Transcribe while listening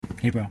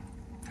Hey bro,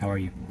 how are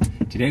you?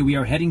 Today we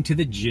are heading to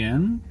the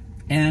gym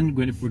and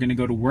we're going to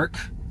go to work.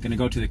 Going to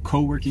go to the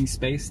co-working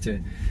space to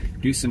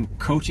do some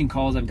coaching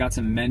calls. I've got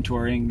some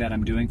mentoring that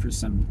I'm doing for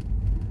some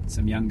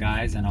young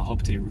guys, and I'll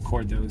hope to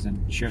record those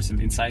and share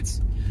some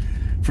insights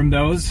from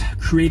those,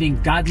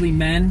 creating godly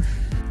men.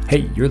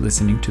 Hey, you're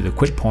listening to the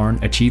Quit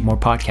Porn, Achieve More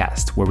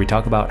podcast, where we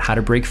talk about how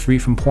to break free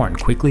from porn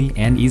quickly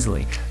and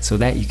easily so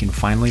that you can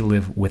finally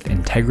live with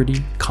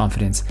integrity,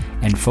 confidence,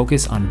 and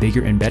focus on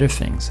bigger and better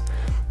things.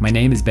 My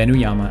name is Ben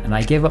Uyama, and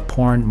I gave up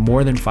porn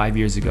more than 5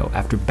 years ago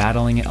after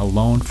battling it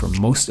alone for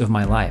most of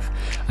my life.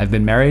 I've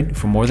been married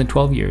for more than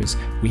 12 years,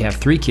 we have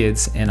 3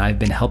 kids, and I've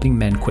been helping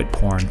men quit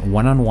porn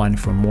one-on-one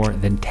for more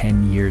than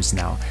 10 years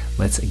now.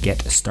 Let's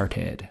get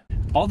started.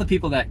 All the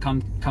people that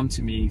come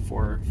to me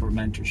for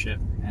mentorship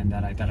and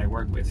that I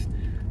work with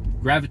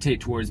gravitate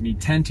towards me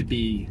tend to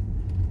be,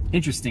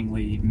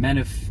 interestingly, men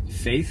of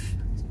faith,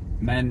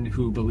 men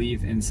who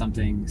believe in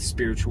something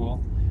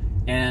spiritual.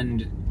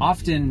 And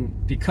often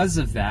because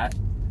of that,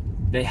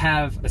 they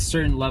have a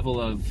certain level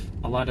of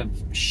a lot of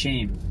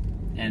shame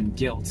and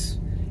guilt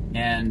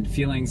and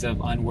feelings of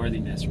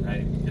unworthiness,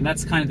 right? And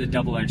that's kind of the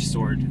double-edged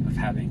sword of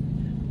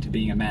having to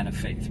being a man of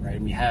faith,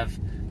 right? We have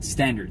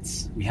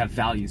standards, we have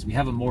values, we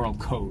have a moral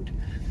code.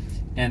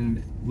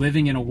 And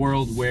living in a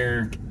world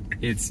where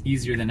it's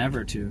easier than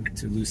ever to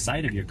lose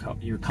sight of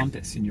your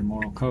compass and your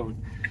moral code.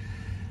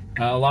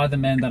 A lot of the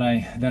men that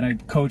I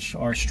coach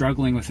are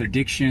struggling with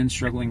addiction,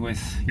 struggling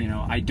with,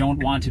 I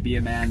don't want to be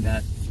a man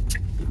that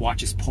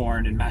watches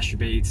porn and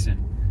masturbates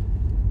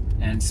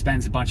and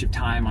spends a bunch of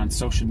time on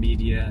social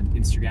media and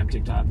Instagram,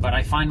 TikTok, but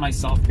I find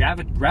myself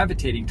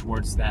gravitating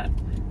towards that.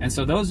 And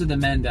so those are the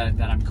men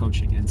that I'm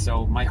coaching. And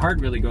so my heart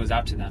really goes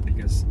out to them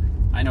because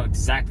I know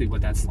exactly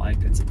what that's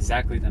like. It's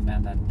exactly the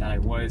man that I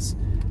was,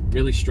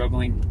 really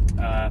struggling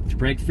to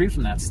break free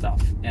from that stuff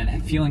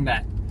and feeling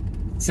that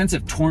sense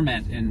of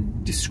torment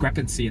and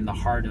discrepancy in the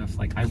heart of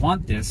like, I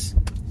want this,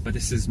 but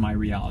this is my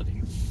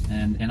reality.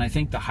 And I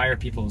think the higher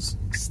people's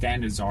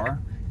standards are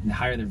and the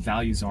higher their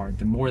values are,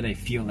 the more they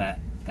feel that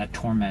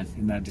torment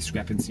and that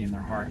discrepancy in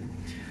their heart.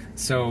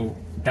 So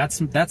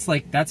that's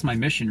my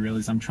mission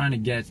really, is I'm trying to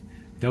get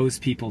those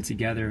people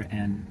together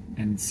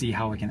and see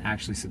how I can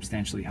actually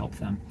substantially help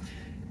them.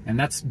 And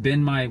that's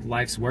been my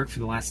life's work for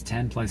the last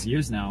 10 plus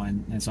years now.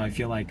 And so I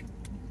feel like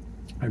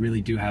I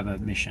really do have a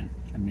mission,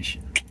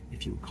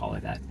 if you would call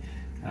it that,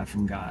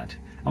 from God.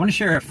 I want to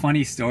share a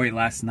funny story.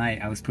 Last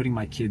night I was putting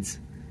my kids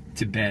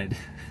to bed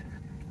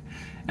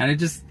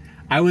and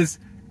I was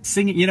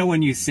singing,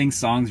 when you sing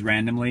songs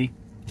randomly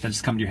that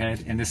just come to your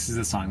head, and this is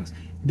the song. It goes,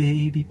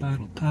 baby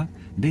bottle pop,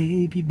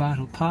 baby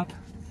bottle pop.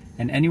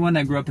 And anyone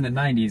that grew up in the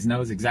 90s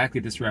knows exactly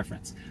this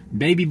reference.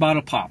 Baby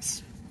bottle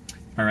pops.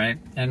 All right.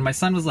 And my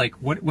son was like,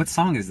 what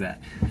song is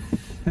that?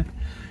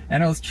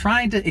 And I was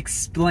trying to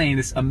explain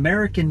this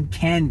American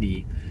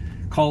candy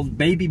called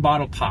Baby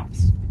Bottle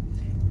Pops.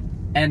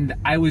 And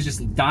I was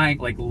just dying,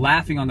 like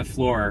laughing on the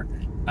floor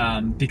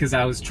because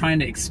I was trying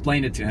to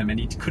explain it to him and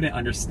he couldn't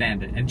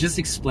understand it. And just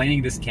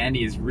explaining this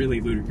candy is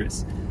really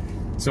ludicrous.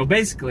 So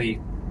basically,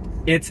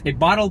 it's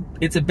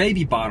a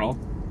baby bottle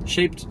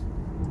shaped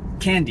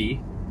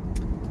candy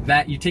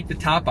that you take the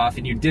top off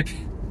and you dip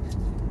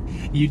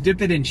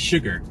it in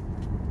sugar,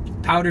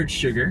 powdered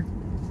sugar,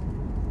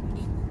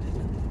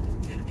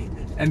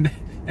 and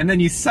then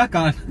you suck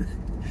on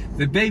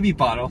the baby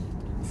bottle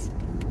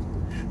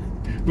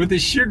with the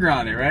sugar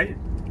on it, right?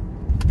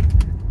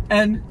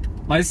 And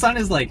my son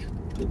is like,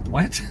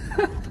 what?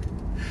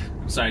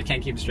 I'm sorry, I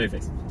can't keep a straight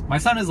face. My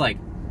son is like,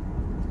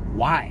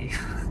 why?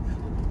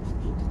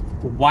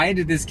 Why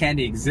did this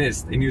candy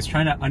exist? And he was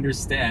trying to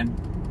understand,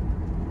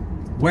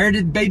 where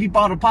did baby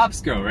bottle pops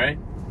go, right?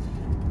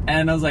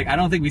 And I was like, I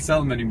don't think we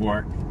sell them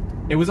anymore.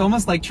 It was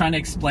almost like trying to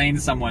explain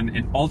to someone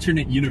an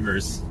alternate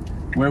universe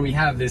where we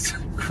have this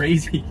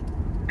crazy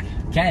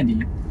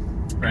candy,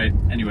 right?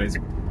 Anyways,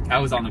 I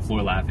was on the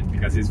floor laughing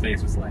because his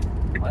face was like,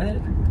 what?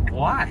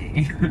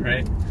 Why?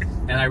 Right?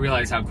 And I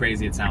realized how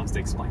crazy it sounds to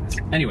explain this.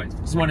 Anyways,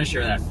 just want to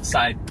share that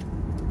side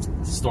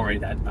story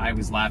that I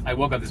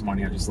woke up this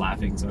morning, I was just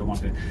laughing, so I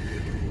wanted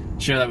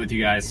to share that with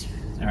you guys.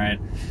 All right,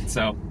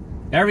 so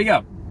there we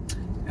go.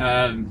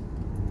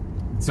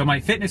 So my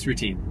fitness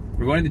routine.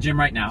 We're going to the gym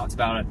right now. It's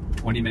about a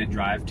 20-minute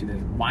drive to the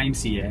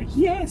YMCA.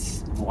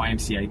 Yes, I'm a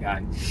YMCA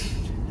guy.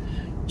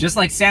 Just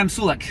like Sam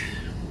Sulek,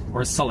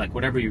 or Sulek,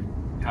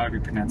 however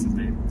you pronounce his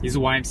name. He's a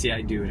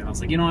YMCA dude. And I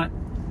was like, you know what?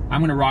 I'm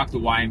going to rock the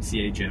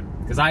YMCA gym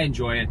because I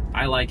enjoy it.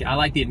 I like it. I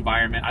like the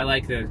environment. I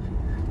like the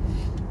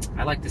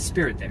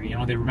spirit there.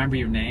 They remember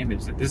your name.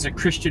 There's a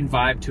Christian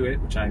vibe to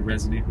it, which I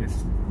resonate with.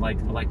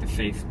 I like the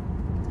faith.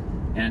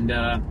 And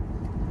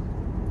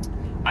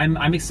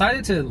I'm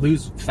excited to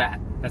lose fat.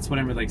 That's what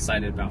I'm really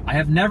excited about. I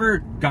have never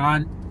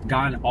gone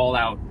all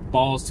out,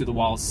 balls to the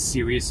wall,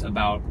 serious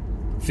about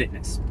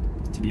fitness,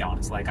 to be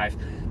honest. Like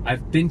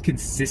I've been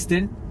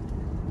consistent,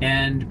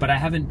 but I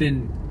haven't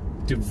been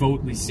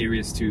devotedly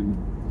serious to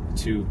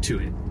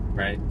it,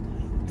 right?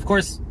 Of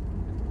course,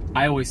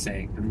 I always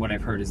say, and what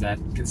I've heard is that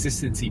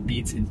consistency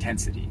beats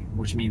intensity,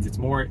 which means it's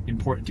more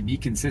important to be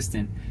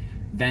consistent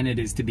than it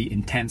is to be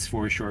intense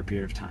for a short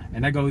period of time.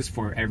 And that goes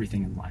for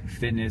everything in life.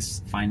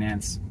 Fitness,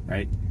 finance,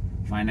 right?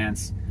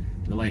 Finance,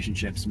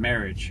 relationships,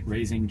 marriage,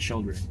 raising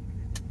children,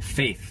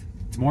 faith.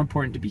 It's more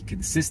important to be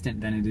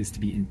consistent than it is to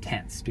be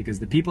intense, because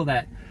the people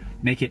that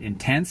make it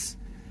intense,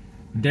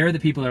 they're the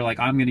people that are like,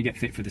 I'm going to get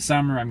fit for the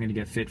summer. I'm going to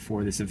get fit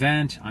for this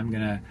event. I'm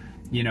going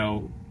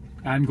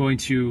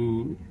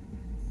to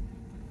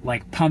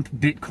like pump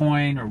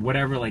Bitcoin or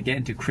whatever, like get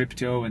into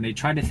crypto, and they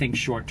try to think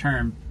short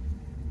term,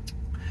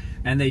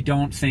 and they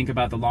don't think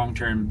about the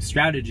long-term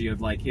strategy of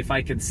like, if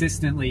I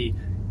consistently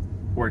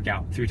work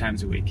out 3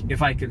 times a week,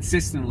 if I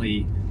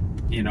consistently,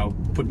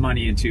 put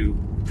money into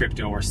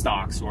crypto or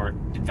stocks or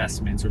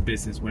investments or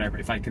business, whatever,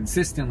 if I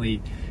consistently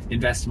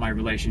invest in my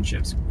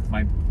relationships with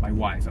my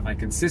wife, if I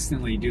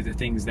consistently do the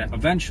things that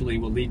eventually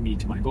will lead me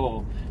to my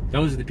goal,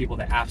 those are the people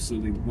that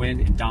absolutely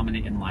win and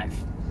dominate in life.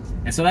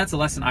 And so that's a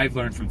lesson I've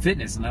learned from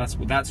fitness, and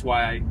that's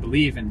why I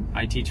believe, and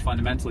I teach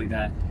fundamentally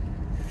that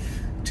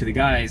to the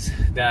guys,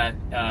 that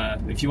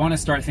if you want to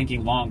start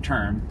thinking long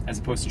term as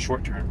opposed to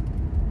short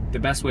term, the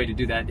best way to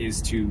do that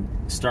is to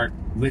start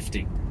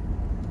lifting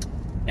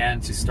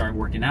and to start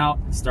working out,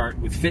 start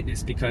with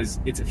fitness, because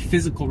it's a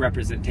physical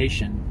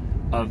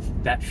representation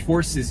of that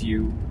forces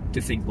you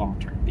to think long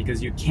term,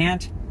 because you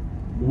can't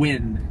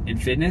win in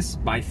fitness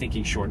by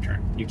thinking short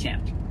term. You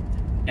can't.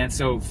 And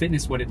so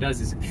fitness, what it does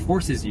is it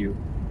forces you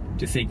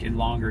to think in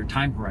longer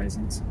time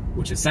horizons,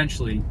 which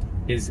essentially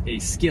is a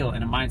skill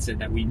and a mindset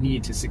that we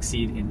need to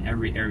succeed in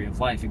every area of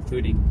life,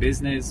 including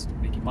business,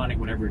 making money,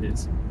 whatever it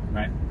is,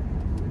 right?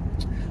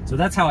 So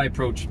that's how I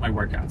approach my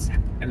workouts.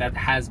 And that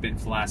has been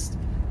for the last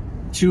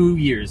 2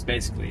 years,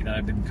 basically, that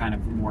I've been kind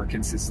of more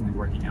consistently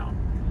working out,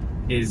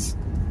 is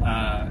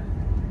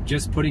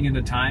just putting in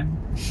the time.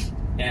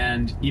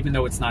 And even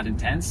though it's not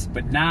intense,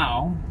 but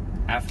now,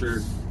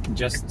 after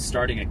just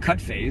starting a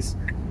cut phase,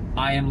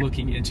 I am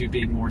looking into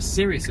being more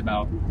serious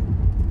about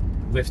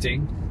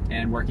lifting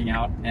and working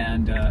out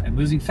and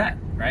losing fat,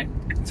 right?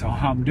 And so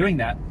how I'm doing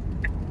that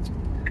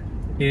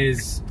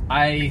is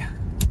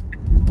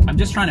I'm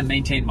just trying to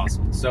maintain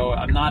muscle. So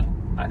I'm not,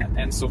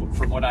 and so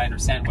from what I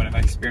understand, what I've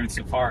experienced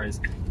so far is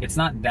it's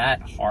not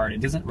that hard. It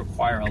doesn't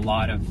require a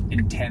lot of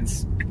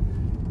intense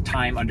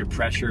time under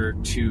pressure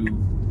to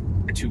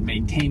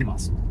maintain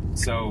muscle.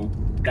 So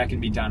that can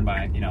be done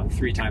by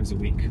 3 times a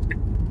week,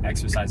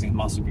 exercising a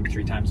muscle group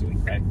 3 times a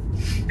week, right?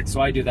 So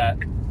I do that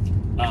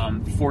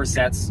 4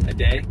 sets a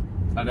day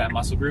of that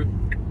muscle group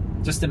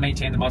just to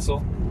maintain the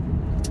muscle.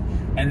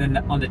 And then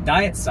on the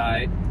diet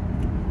side,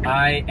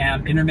 I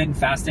am intermittent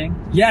fasting.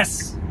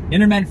 Yes,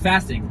 intermittent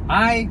fasting.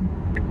 I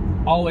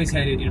always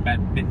hated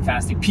intermittent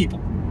fasting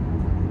people.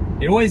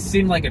 It always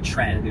seemed like a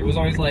trend. It was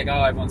always like,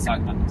 oh, everyone's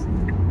talking about this.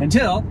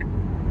 Until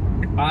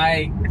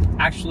I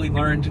actually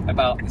learned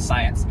about the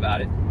science about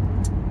it,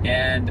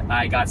 and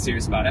I got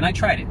serious about it, and I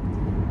tried it.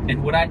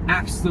 And what I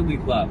absolutely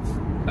love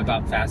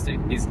about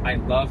fasting is I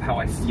love how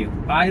I feel.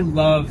 I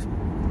love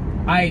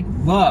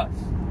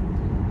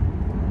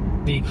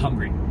being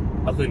hungry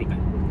a little bit.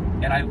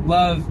 And I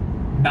love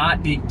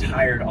not being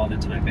tired all the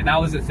time. And that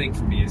was the thing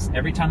for me, is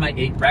every time I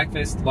ate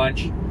breakfast,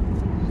 lunch,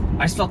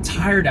 I just felt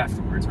tired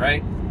afterwards,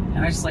 right?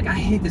 And I just I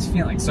hate this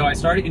feeling. So I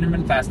started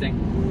intermittent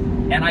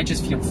fasting, and I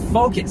just feel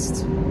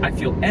focused. I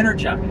feel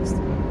energized.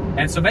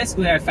 And so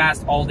basically I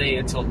fast all day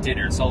until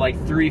dinner. So like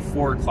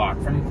 3-4 o'clock,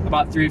 from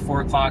about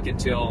 3-4 o'clock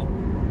until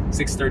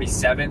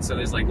 6:37. So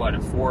there's like what, a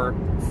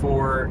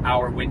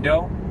 4-hour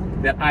window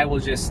that I will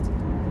just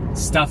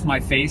stuff my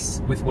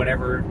face with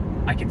whatever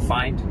I can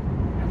find.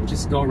 I will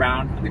just go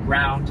around on the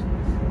ground,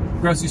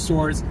 grocery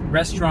stores,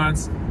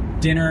 restaurants,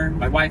 dinner.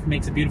 My wife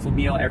makes a beautiful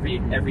meal every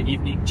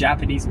evening,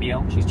 Japanese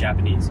meal. She's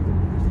Japanese.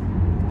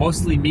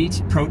 Mostly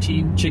meat,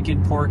 protein,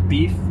 chicken, pork,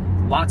 beef,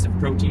 lots of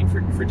protein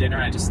for dinner.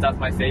 I just stuff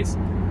my face.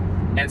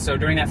 And so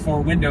during that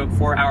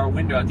 4-hour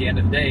window at the end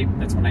of the day,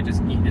 that's when I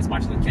just eat as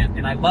much as I can.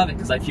 And I love it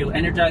because I feel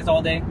energized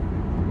all day.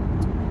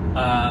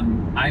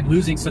 I'm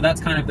losing, so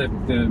that's kind of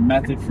the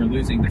method for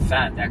losing the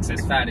fat, the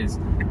excess fat, is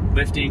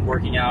lifting,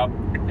 working out,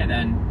 and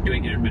then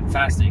doing intermittent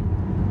fasting.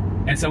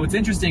 And so what's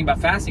interesting about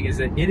fasting is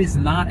that it is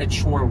not a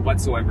chore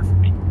whatsoever for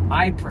me.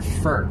 I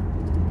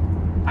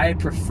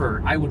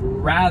would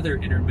rather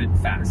intermittent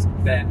fast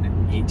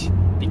than eat,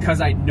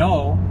 because I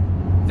know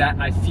that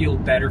I feel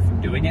better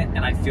from doing it,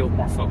 and I feel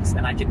more focused,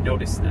 and I can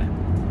notice that.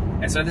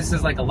 And so this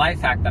is like a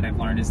life hack that I've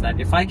learned, is that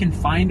if I can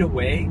find a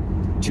way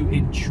to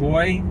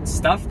enjoy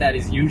stuff that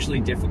is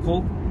usually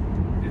difficult,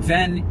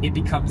 then it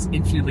becomes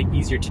infinitely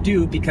easier to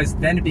do, because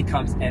then it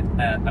becomes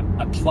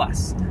a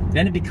plus.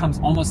 Then it becomes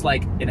almost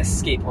like an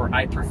escape, or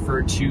I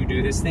prefer to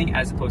do this thing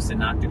as opposed to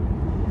not do it.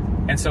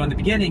 And so in the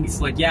beginning,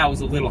 it's like, yeah, I was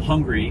a little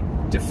hungry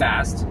to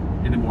fast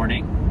in the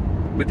morning,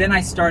 but then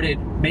I started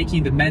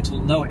making the mental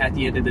note at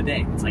the end of the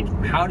day. It's like,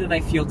 how did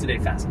I feel today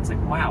fasting? It's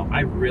like, wow,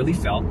 I really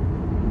felt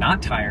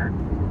not tired,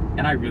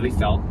 and I really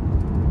felt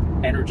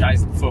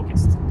energized and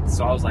focused.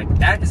 So I was like,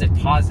 that is a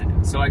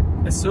positive. So I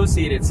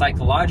associated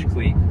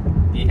psychologically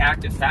the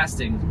act of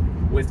fasting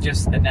with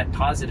just a net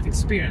positive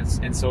experience.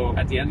 And so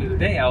at the end of the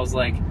day, I was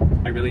like,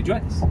 I really enjoy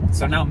this.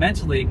 So now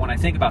mentally, when I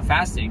think about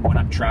fasting, when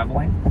I'm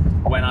traveling,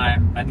 when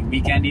I'm on the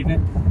weekend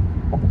even,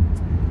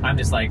 I'm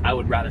just like, I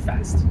would rather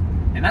fast.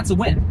 And that's a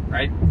win,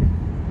 right?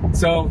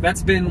 So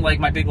that's been like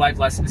my big life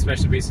lesson,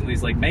 especially recently,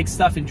 is like make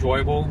stuff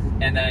enjoyable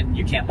and then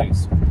you can't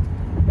lose.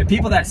 The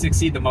people that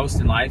succeed the most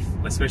in life,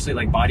 especially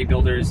like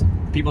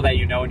bodybuilders, people that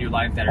you know in your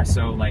life that are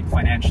so like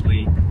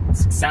financially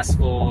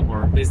successful,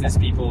 or business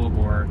people,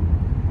 or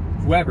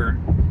whoever,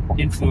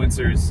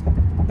 influencers,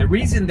 the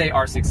reason they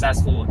are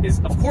successful is,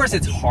 of course,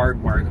 it's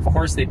hard work. Of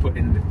course, they put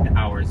in the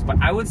hours. But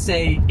I would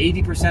say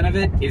 80% of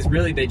it is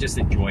really they just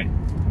enjoy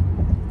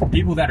it.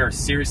 People that are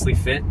seriously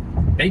fit,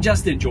 they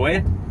just enjoy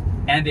it,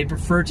 and they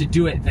prefer to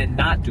do it than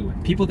not do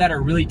it. People that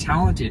are really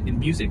talented in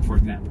music, for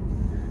example,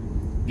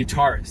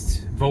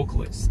 guitarists,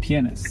 vocalists,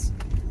 pianists,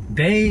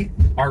 they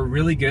are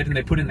really good and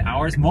they put in the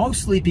hours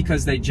mostly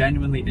because they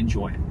genuinely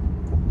enjoy it.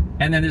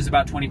 And then there's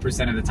about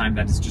 20% of the time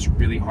that it's just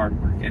really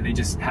hard work, and they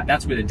just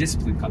that's where the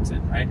discipline comes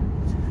in, right?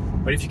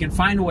 But if you can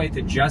find a way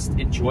to just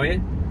enjoy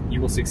it,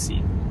 you will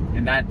succeed.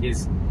 And that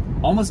is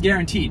almost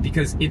guaranteed,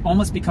 because it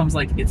almost becomes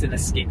like it's an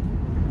escape.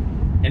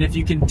 And if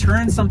you can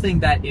turn something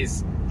that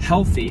is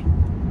healthy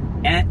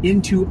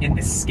into an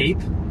escape,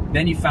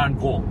 then you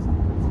found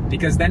gold.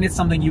 Because then it's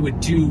something you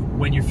would do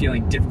when you're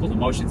feeling difficult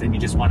emotions and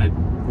you just want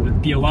to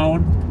be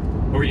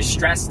alone, or you're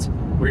stressed,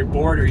 or you're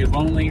bored, or you're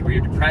lonely, or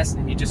you're depressed,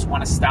 and you just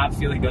want to stop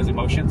feeling those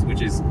emotions,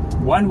 which is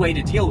one way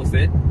to deal with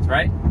it,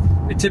 right?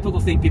 The typical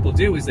thing people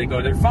do is they go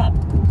to their phone,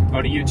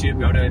 go to YouTube,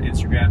 go to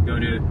Instagram, go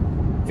to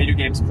video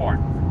games,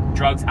 porn,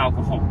 drugs,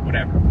 alcohol,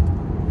 whatever.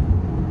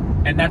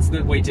 And that's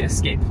the way to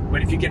escape.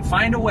 But if you can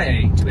find a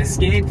way to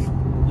escape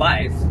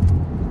life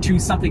to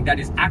something that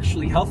is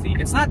actually healthy,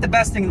 it's not the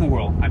best thing in the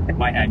world, I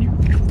might add you.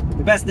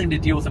 The best thing to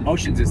deal with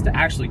emotions is to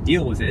actually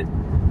deal with it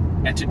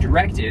and to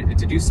direct it and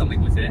to do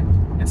something with it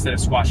instead of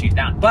squashing it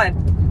down. But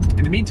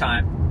in the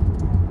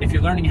meantime, if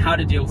you're learning how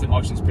to deal with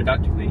emotions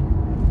productively,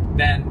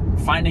 then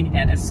finding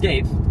an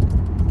escape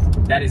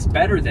that is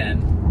better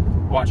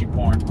than watching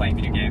porn, playing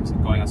video games,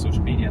 and going on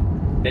social media,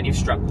 then you've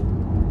struggled.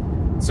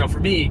 So for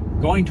me,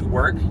 going to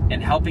work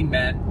and helping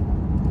men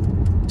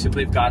to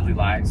live godly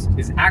lives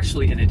is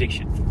actually an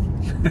addiction.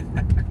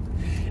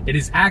 It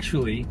is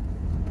actually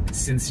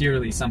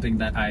sincerely something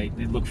that I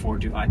look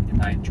forward to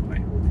and I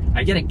enjoy.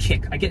 I get a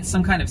kick. I get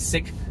some kind of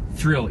sick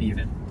thrill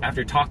even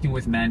after talking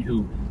with men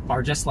who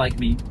are just like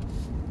me,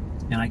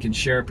 and I can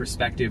share a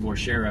perspective or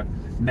share a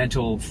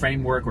mental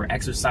framework or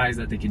exercise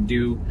that they can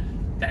do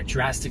that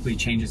drastically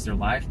changes their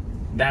life.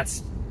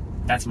 That's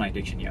my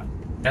addiction, yo.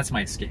 That's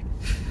my escape.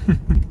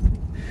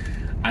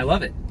 I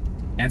love it.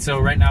 And so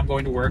right now I'm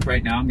going to work.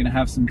 Right now I'm going to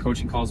have some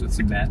coaching calls with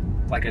some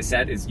men. Like I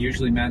said, it's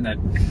usually men that,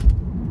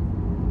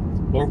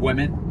 or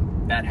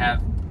women that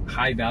have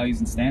high values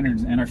and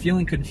standards and are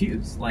feeling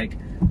confused. Like,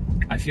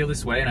 I feel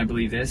this way and I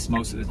believe this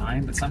most of the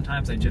time, but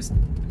sometimes I just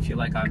feel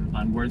like I'm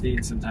unworthy,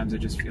 and sometimes I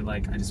just feel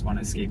like I just want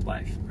to escape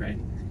life, right?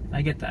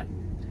 I get that.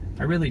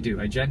 I really do.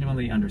 I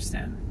genuinely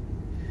understand.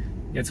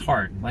 It's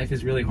hard. Life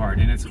is really hard.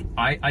 And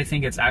I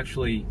think it's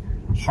actually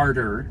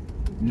harder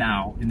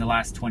now in the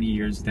last 20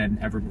 years than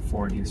ever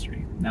before in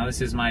history. Now, this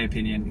is my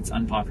opinion. It's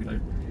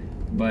unpopular.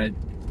 But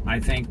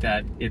I think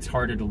that it's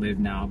harder to live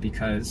now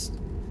because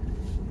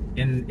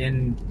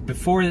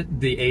before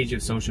the age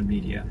of social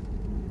media,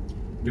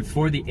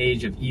 before the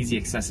age of easy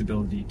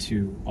accessibility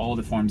to all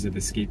the forms of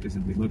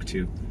escapism we look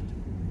to,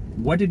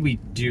 what did we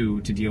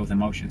do to deal with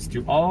emotions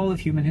through all of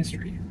human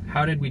history?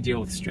 How did we deal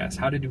with stress?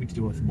 How did we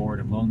deal with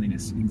boredom,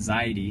 loneliness,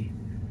 anxiety,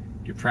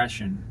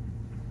 depression?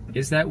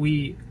 Is that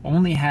we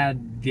only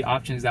had the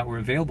options that were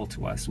available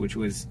to us, which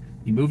was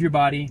you move your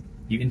body,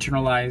 you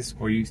internalize,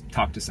 or you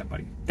talk to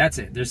somebody. That's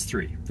it. There's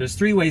three. There's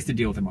three ways to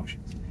deal with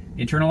emotions.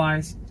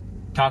 Internalize,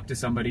 talk to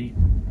somebody,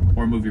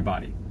 or move your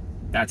body.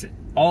 That's it.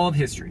 All of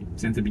history,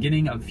 since the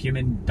beginning of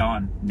human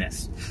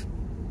dawnness.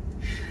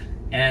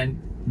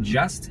 And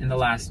just in the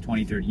last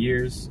 20, 30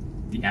 years,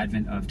 the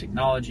advent of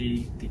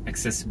technology, the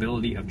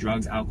accessibility of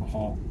drugs,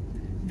 alcohol,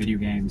 video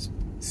games,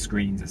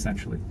 screens,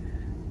 essentially,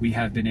 we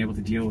have been able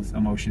to deal with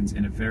emotions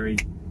in a very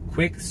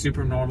quick,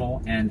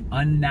 supernormal, and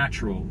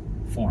unnatural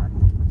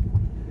form.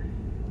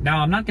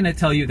 Now, I'm not going to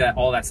tell you that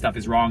all that stuff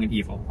is wrong and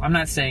evil. I'm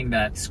not saying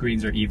that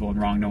screens are evil and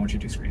wrong, no one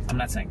should do screens. I'm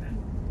not saying that.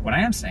 What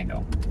I am saying,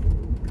 though,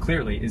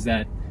 clearly, is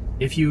that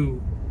if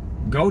you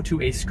go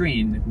to a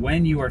screen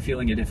when you are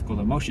feeling a difficult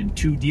emotion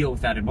to deal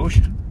with that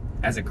emotion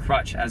as a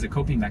crutch, as a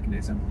coping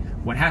mechanism,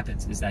 what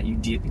happens is that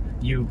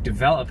you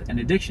develop an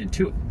addiction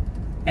to it.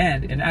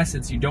 And in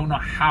essence, you don't know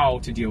how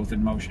to deal with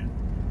emotion.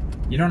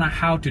 You don't know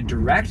how to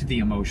direct the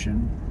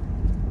emotion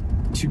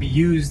to be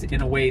used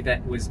in a way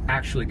that was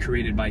actually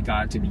created by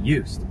God to be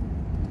used.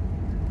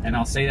 And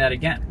I'll say that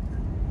again.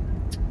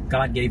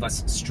 God gave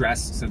us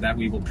stress so that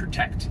we will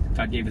protect.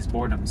 God gave us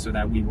boredom so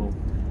that we will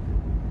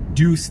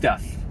do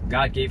stuff.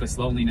 God gave us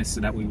loneliness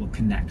so that we will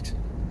connect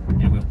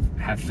and we'll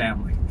have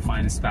family,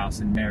 find a spouse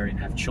and marry and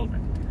have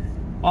children.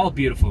 All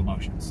beautiful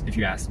emotions, if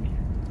you ask me.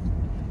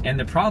 And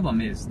the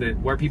problem is that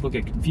where people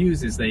get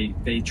confused is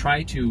they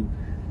try to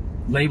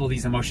label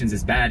these emotions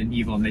as bad and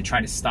evil, and they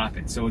try to stop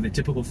it. So the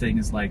typical thing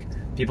is like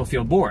people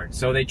feel bored,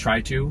 so they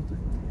try to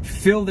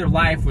fill their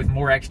life with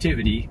more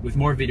activity, with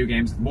more video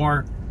games, with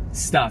more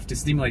stuff to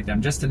stimulate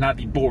them, just to not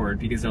be bored,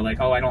 because they're like,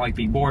 oh, I don't like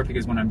being bored,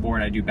 because when I'm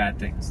bored I do bad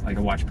things, like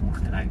I watch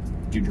porn and I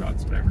do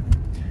drugs, whatever.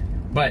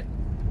 But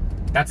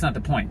that's not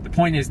the point. The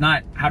point is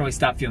not how do I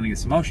stop feeling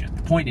this emotion.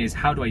 The point is,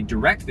 how do I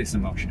direct this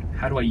emotion?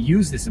 How do I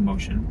use this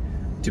emotion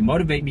to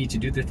motivate me to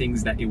do the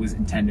things that it was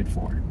intended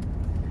for?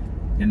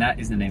 And that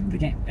is the name of the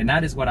game. And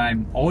that is what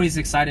I'm always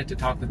excited to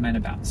talk with men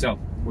about. So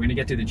we're gonna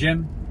get to the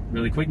gym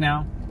really quick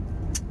now.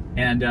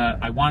 And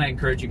I wanna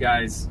encourage you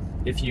guys,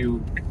 if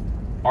you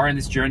are in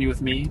this journey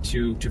with me,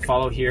 to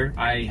follow here.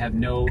 I have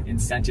no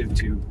incentive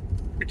to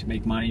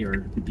make money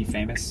or be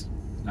famous.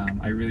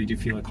 I really do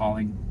feel a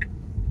calling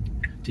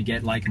to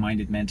get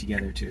like-minded men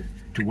together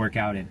to work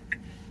out in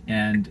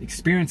and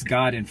experience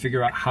God and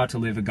figure out how to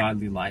live a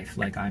godly life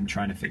like I'm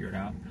trying to figure it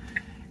out,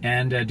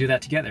 and do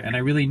that together. And I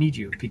really need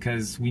you,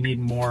 because we need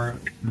more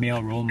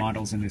male role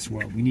models in this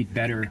world. We need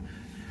better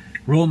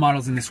role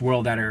models in this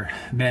world that are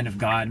men of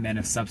God, men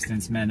of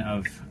substance, men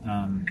of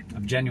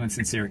genuine,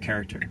 sincere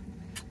character.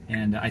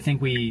 And I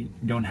think we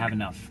don't have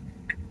enough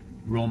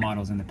role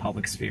models in the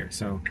public sphere.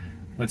 So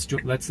let's do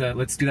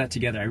that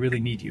together. I really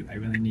need you. I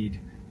really need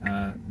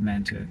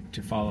men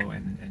to follow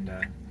and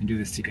do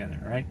this together.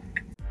 All right.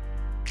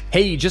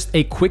 Hey, just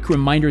a quick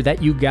reminder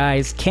that you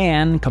guys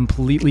can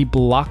completely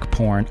block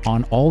porn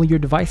on all your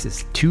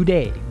devices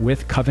today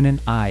with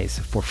Covenant Eyes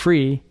for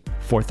free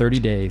for 30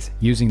 days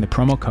using the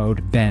promo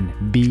code BEN,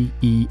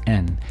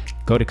 B-E-N.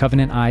 Go to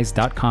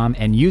covenanteyes.com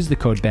and use the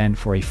code BEN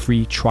for a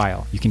free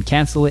trial. You can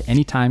cancel it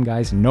anytime,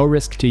 guys. No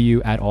risk to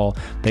you at all.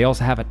 They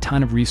also have a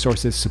ton of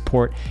resources,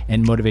 support,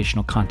 and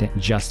motivational content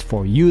just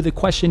for you. The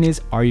question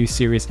is, are you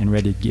serious and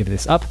ready to give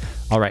this up?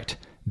 All right,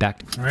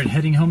 back. All right,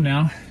 heading home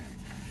now.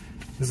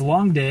 It was a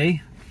long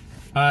day.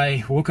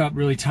 I woke up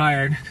really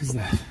tired because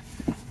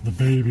the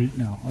baby,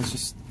 no, it was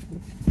just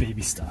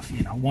baby stuff,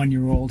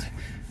 1-year-old.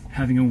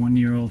 Having a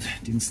 1-year-old,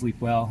 didn't sleep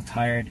well,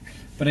 tired.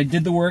 But I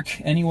did the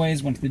work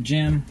anyways, went to the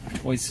gym.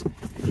 Always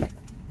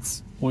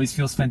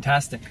feels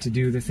fantastic to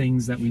do the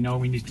things that we know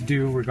we need to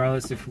do,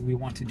 regardless if we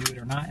want to do it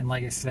or not. And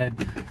like I said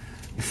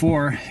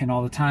before and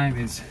all the time,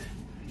 is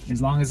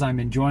as long as I'm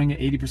enjoying it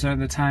 80% of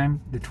the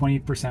time, the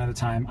 20% of the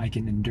time I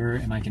can endure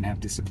and I can have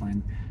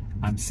discipline,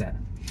 I'm set.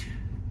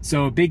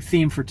 So a big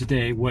theme for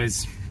today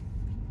was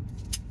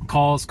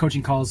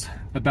coaching calls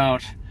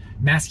about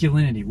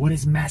masculinity. What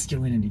is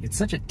masculinity? It's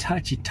such a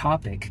touchy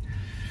topic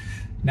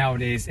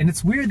nowadays, and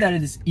it's weird that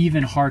it is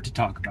even hard to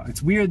talk about.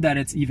 It's weird that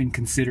it's even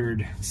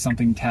considered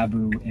something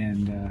taboo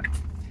and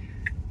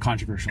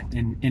controversial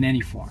in any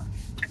form.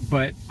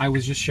 But I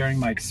was just sharing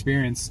my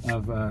experience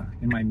of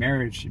in my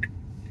marriage.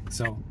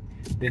 So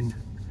been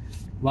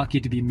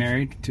lucky to be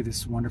married to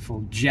this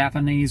wonderful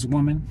Japanese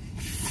woman,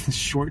 this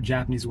short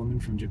Japanese woman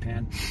from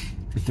Japan,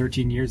 for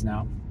 13 years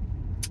now.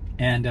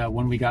 And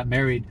when we got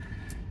married,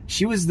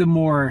 she was the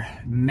more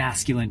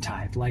masculine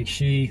type. Like,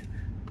 she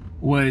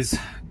was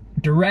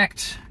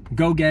direct,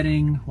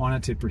 go-getting,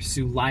 wanted to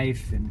pursue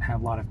life and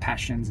have a lot of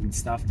passions and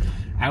stuff.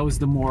 I was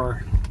the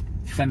more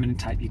feminine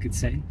type, you could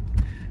say.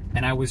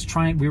 And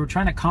we were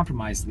trying to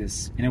compromise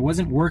this, and it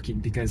wasn't working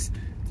because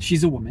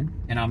she's a woman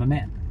and I'm a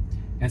man.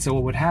 And so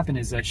what would happen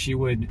is that she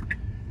would,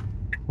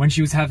 when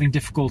she was having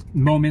difficult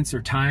moments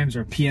or times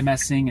or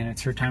PMSing and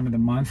it's her time of the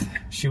month,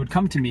 she would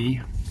come to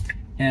me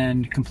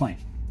and complain.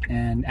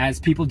 And as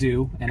people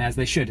do, and as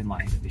they should in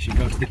life, they should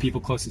go to the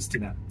people closest to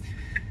them.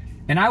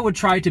 And I would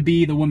try to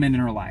be the woman in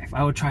her life.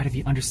 I would try to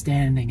be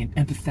understanding and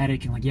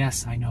empathetic and like,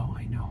 yes, I know.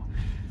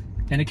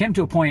 And it came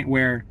to a point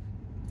where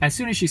as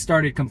soon as she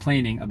started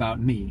complaining about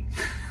me,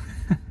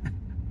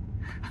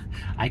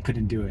 I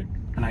couldn't do it.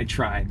 And I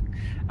tried.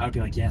 I would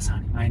be like, yes,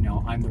 honey, I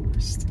know, I'm the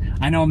worst.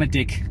 I know I'm a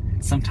dick.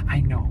 Sometimes I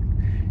know.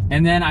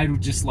 And then I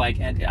would just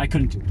I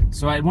couldn't do it.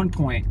 So at one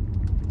point,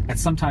 at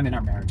some time in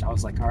our marriage, I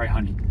was like, all right,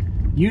 honey,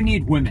 you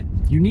need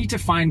women. You need to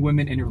find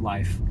women in your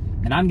life.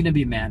 And I'm going to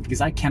be a man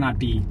because I cannot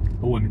be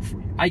a woman for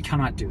you. I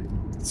cannot do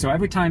it. So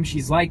every time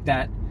she's like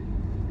that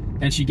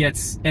and she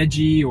gets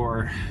edgy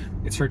or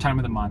it's her time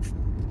of the month,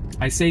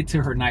 I say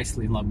to her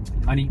nicely and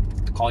lovingly, honey,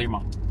 call your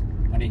mom.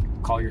 Honey,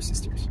 call your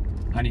sisters.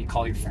 Honey,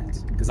 call your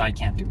friends, because I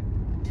can't do it.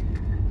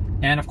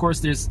 And of course,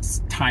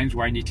 there's times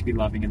where I need to be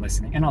loving and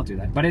listening, and I'll do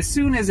that. But as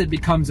soon as it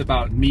becomes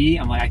about me,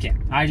 I'm like, I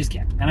can't. I just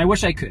can't. And I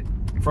wish I could.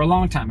 For a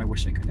long time, I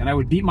wish I could. And I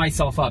would beat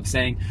myself up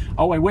saying,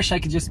 oh, I wish I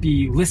could just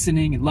be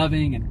listening and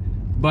loving,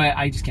 but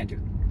I just can't do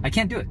it. I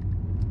can't do it.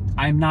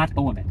 I'm not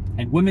a woman.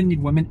 And women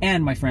need women,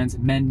 and my friends,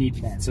 men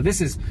need men. So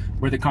this is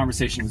where the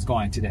conversation was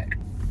going today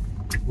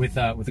with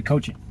the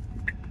coaching.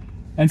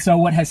 And so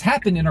what has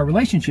happened in our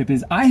relationship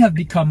is I have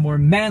become more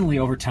manly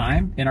over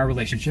time in our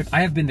relationship. I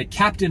have been the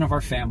captain of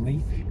our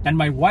family, and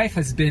my wife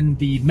has been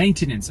the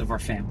maintenance of our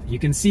family. You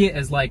can see it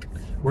as like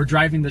we're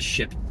driving the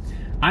ship.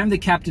 I'm the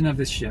captain of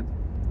this ship.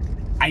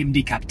 I'm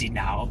the captain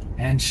now.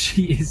 And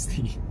she is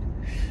the,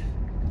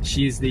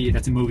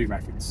 that's a movie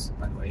reference,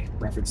 by the way,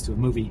 reference to a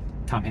movie,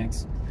 Tom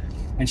Hanks.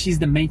 And she's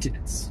the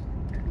maintenance.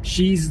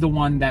 She's the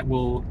one that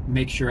will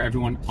make sure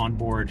everyone on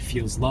board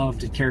feels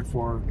loved and cared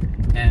for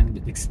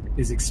and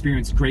is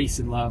experienced grace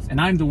and love.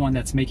 And I'm the one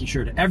that's making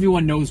sure that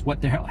everyone knows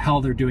what the hell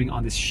they're doing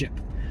on this ship.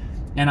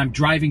 And I'm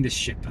driving this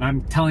ship, and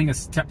I'm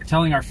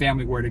telling our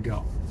family where to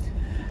go.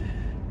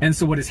 And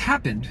so what has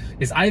happened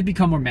is I have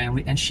become more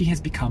manly, and she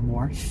has become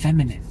more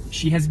feminine.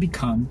 She has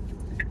become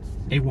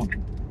a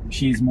woman.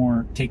 She's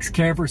takes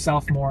care of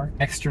herself more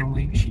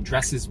externally. She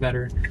dresses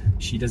better.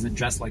 She doesn't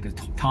dress like a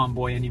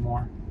tomboy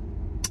anymore.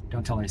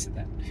 Don't tell her I said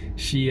that.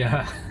 She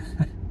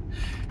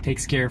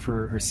takes care of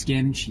her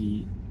skin.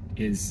 She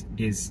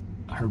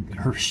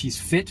she's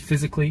fit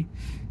physically.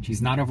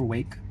 She's not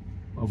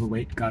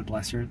overweight. God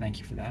bless her. Thank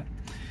you for that.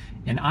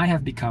 And I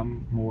have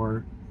become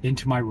more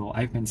into my role.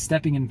 I've been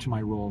stepping into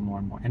my role more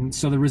and more. And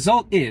so the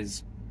result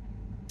is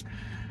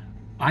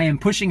I am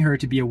pushing her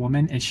to be a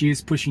woman, and she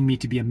is pushing me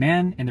to be a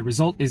man. And the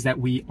result is that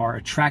we are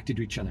attracted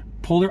to each other.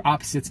 Polar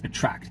opposites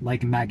attract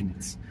like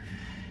magnets.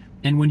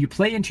 And when you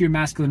play into your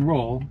masculine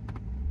role,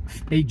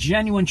 a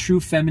genuine, true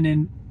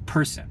feminine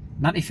person,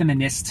 not a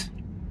feminist,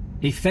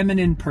 a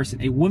feminine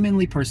person, a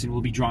womanly person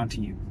will be drawn to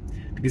you,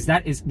 because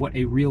that is what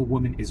a real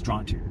woman is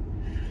drawn to.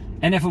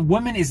 And if a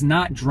woman is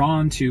not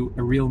drawn to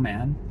a real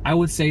man, I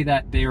would say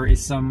that there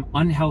is some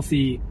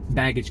unhealthy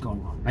baggage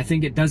going on. I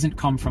think it doesn't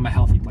come from a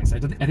healthy place. I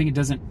think it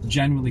doesn't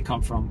genuinely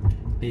come from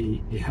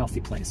a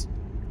healthy place.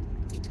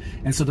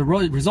 And so the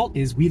result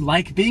is we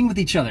like being with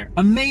each other.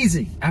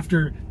 Amazing.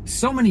 After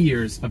so many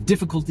years of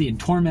difficulty and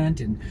torment,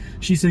 and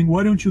she's saying,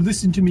 why don't you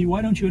listen to me?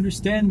 Why don't you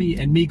understand me?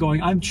 And me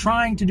going, I'm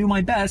trying to do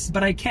my best,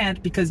 but I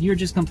can't because you're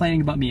just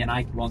complaining about me, and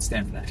I won't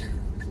stand for that.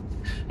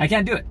 I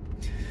can't do it.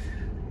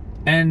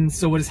 And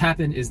so what has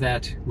happened is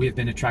that we have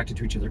been attracted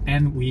to each other,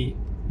 and we,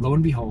 lo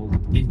and behold,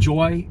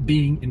 enjoy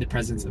being in the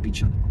presence of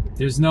each other.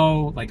 There's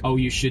no like, oh,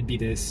 you should be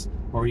this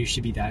or you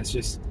should be that. It's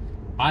just,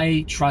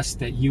 I trust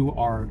that you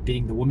are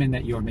being the woman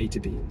that you are made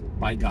to be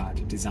by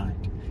God,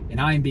 designed.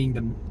 And I am being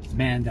the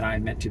man that I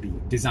am meant to be,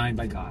 designed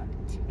by God.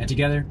 And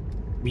together,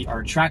 we are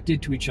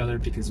attracted to each other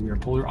because we are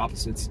polar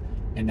opposites,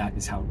 and that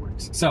is how it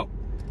works. So,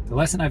 the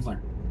lesson I've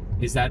learned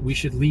is that we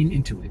should lean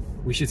into it.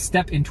 We should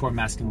step into our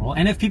masculine role.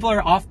 And if people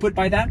are off-put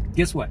by that,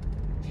 guess what?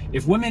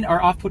 If women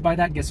are off-put by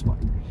that, guess what?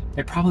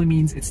 It probably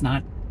means it's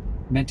not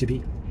meant to be.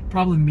 It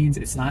probably means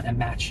it's not a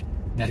match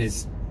that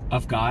is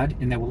of God,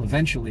 and that will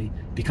eventually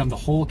become the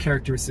whole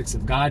characteristics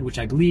of God, which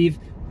I believe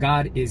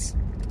God is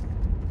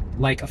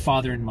like a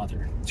father and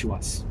mother to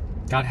us.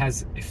 God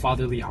has a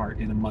fatherly heart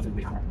and a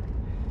motherly heart.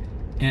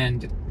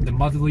 And the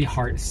motherly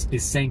heart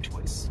is saying to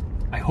us,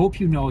 I hope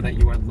you know that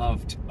you are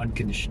loved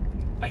unconditionally.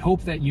 I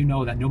hope that you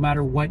know that no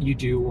matter what you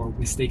do or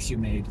mistakes you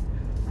made,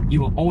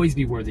 you will always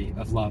be worthy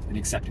of love and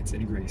acceptance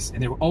and grace.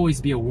 And there will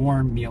always be a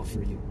warm meal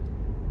for you,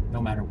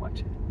 no matter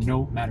what.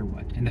 No matter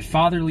what. And the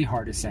fatherly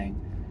heart is saying,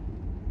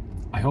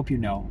 I hope you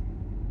know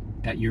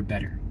that you're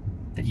better,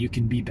 that you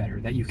can be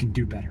better, that you can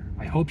do better.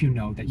 I hope you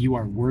know that you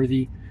are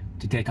worthy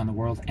to take on the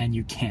world, and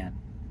you can.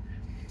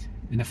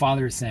 And the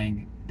Father is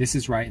saying, this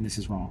is right and this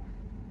is wrong.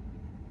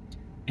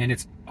 And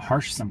it's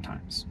harsh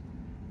sometimes.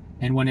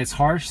 And when it's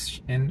harsh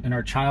and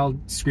our child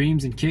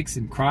screams and kicks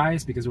and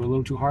cries because we're a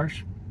little too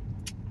harsh,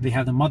 they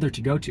have the mother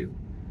to go to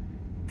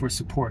for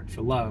support,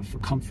 for love, for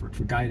comfort,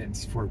 for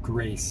guidance, for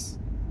grace.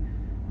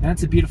 And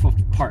that's a beautiful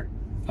part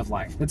of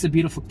life. That's a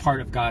beautiful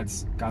part of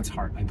God's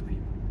heart, I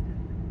believe,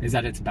 is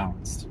that it's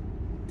balanced.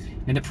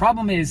 And the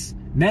problem is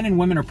men and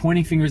women are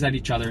pointing fingers at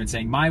each other and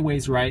saying, my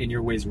way's right and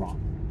your way's wrong.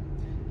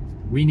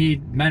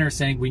 Men are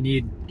saying we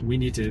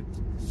need to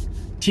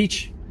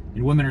teach,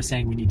 and women are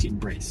saying we need to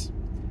embrace.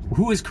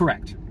 Who is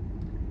correct?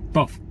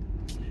 Both.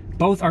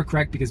 Both are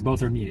correct because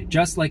both are needed.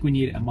 Just like we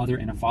need a mother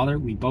and a father,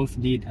 we both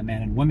need a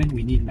man and woman.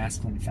 We need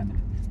masculine and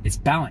feminine. It's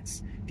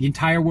balanced. The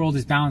entire world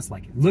is balanced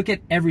like it. Look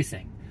at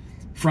everything.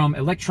 From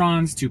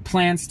electrons to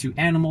plants to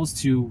animals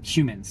to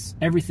humans.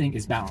 Everything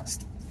is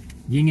balanced.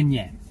 Yin and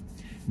yang.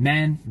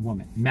 Man and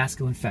woman.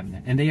 Masculine,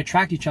 feminine. And they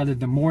attract each other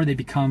the more they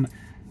become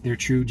their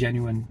true,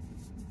 genuine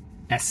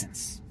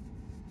essence.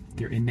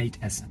 Their innate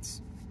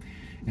essence.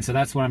 And so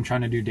that's what I'm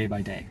trying to do day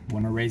by day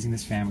when we're raising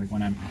this family,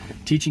 when I'm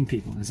teaching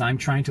people, is I'm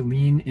trying to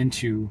lean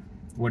into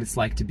what it's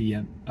like to be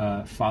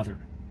a father.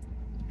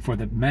 For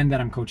the men that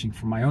I'm coaching,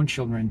 for my own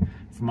children,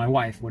 for my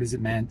wife, what does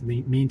it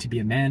mean to be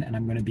a man? And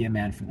I'm going to be a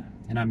man for them.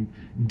 And I'm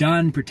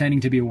done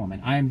pretending to be a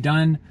woman. I am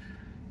done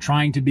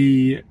trying to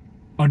be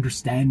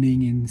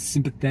understanding and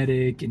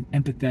sympathetic and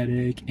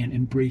empathetic and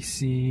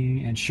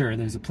embracing. And sure,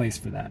 there's a place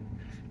for that.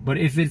 But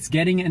if it's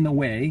getting in the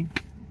way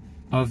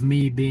of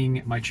me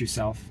being my true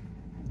self,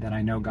 that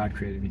I know God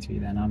created me to be,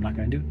 then I'm not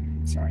going to do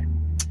it. Sorry.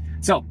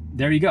 So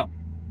there you go.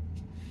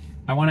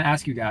 I want to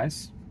ask you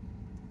guys,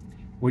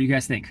 what do you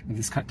guys think of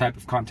this type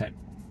of content?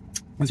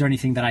 Was there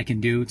anything that I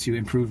can do to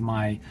improve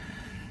my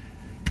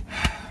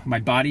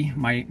body,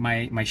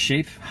 my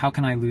shape? How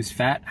can I lose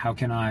fat? How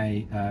can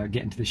I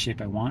get into the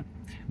shape I want?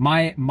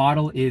 My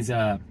model is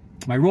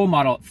my role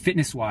model,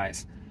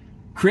 fitness-wise,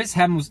 Chris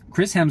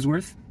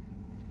Hemsworth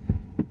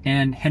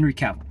and Henry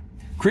Cavill.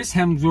 Chris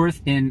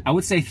Hemsworth in, I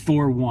would say,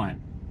 Thor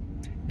 1.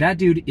 That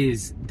dude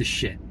is the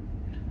shit.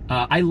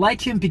 I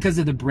like him because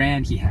of the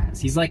brand he has.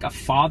 He's like a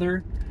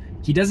father.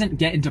 He doesn't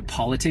get into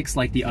politics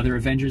like the other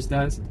Avengers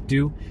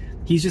do.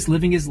 He's just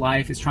living his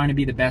life. He's trying to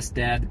be the best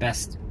dad, the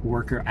best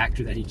worker,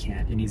 actor that he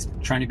can, and he's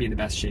trying to be in the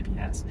best shape he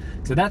has.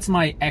 So that's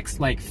my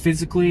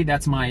physically,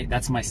 that's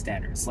my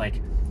standards.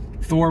 Like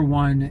Thor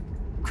 1,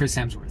 Chris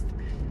Hemsworth.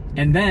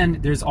 And then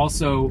there's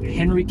also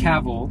Henry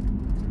Cavill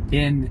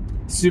in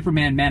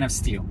Superman Man of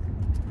Steel.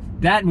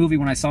 That movie,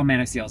 when I saw Man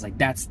of Steel, I was like,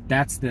 that's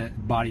the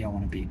body I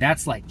want to be.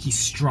 That's like, he's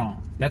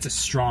strong. That's a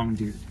strong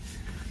dude.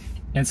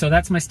 And so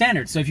that's my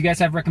standard. So if you guys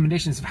have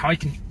recommendations of how I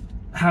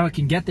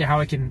can get there, how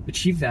I can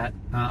achieve that,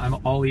 I'm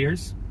all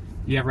ears.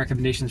 If you have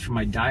recommendations for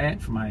my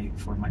diet, for my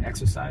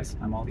exercise,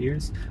 I'm all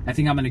ears. I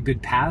think I'm on a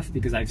good path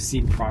because I've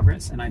seen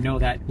progress, and I know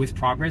that with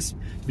progress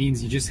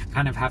means you just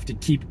kind of have to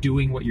keep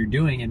doing what you're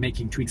doing and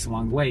making tweaks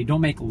along the way.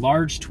 Don't make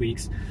large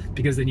tweaks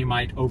because then you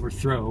might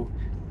overthrow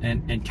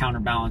and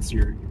counterbalance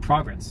your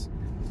progress.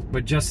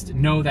 But just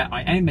know that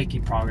I am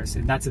making progress,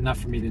 and that's enough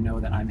for me to know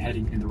that I'm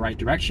heading in the right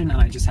direction,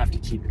 and I just have to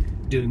keep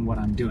doing what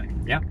I'm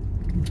doing. Yeah?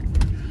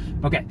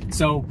 Okay,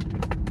 so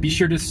be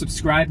sure to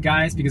subscribe,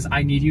 guys, because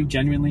I need you,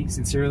 genuinely,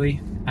 sincerely.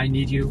 I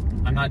need you.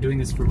 I'm not doing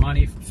this for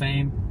money, for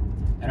fame.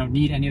 I don't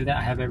need any of that.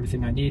 I have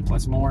everything I need,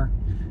 plus more.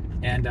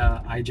 And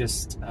I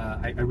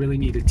really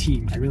need a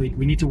team.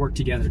 We need to work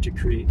together to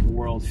create a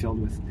world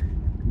filled with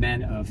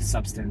men of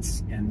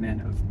substance and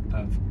men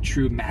of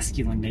true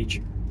masculine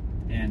nature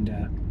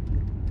and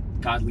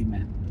godly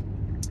men.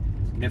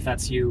 And if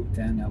that's you,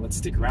 then let's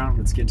stick around.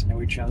 Let's get to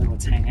know each other.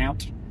 Let's hang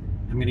out.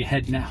 I'm going to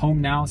head home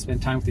now,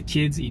 spend time with the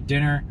kids, eat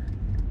dinner,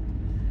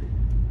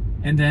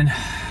 and then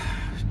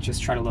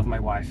just try to love my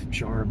wife,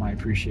 show her my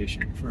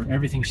appreciation for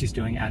everything she's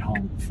doing at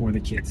home for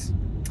the kids.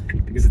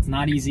 Because it's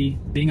not easy.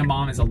 Being a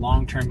mom is a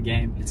long-term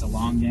game. It's a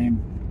long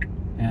game,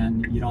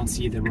 and you don't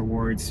see the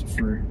rewards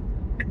for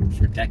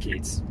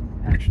decades,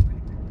 actually.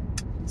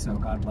 So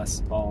God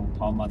bless all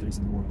mothers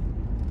in the world.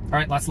 All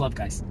right, lots of love,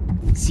 guys.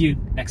 See you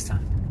next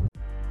time.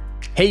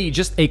 Hey,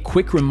 just a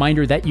quick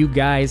reminder that you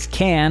guys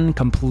can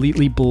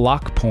completely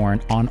block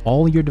porn on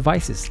all your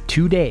devices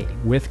today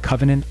with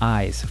Covenant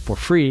Eyes for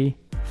free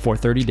for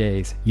 30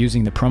 days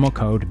using the promo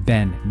code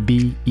BEN,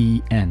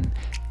 B-E-N.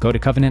 Go to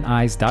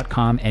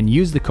covenanteyes.com and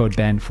use the code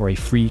BEN for a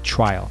free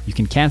trial. You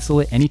can cancel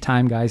it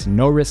anytime, guys.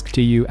 No risk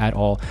to you at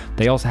all.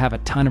 They also have a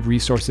ton of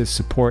resources,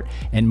 support,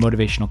 and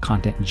motivational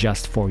content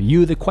just for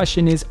you. The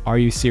question is, are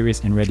you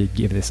serious and ready to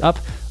give this up?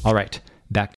 All right, back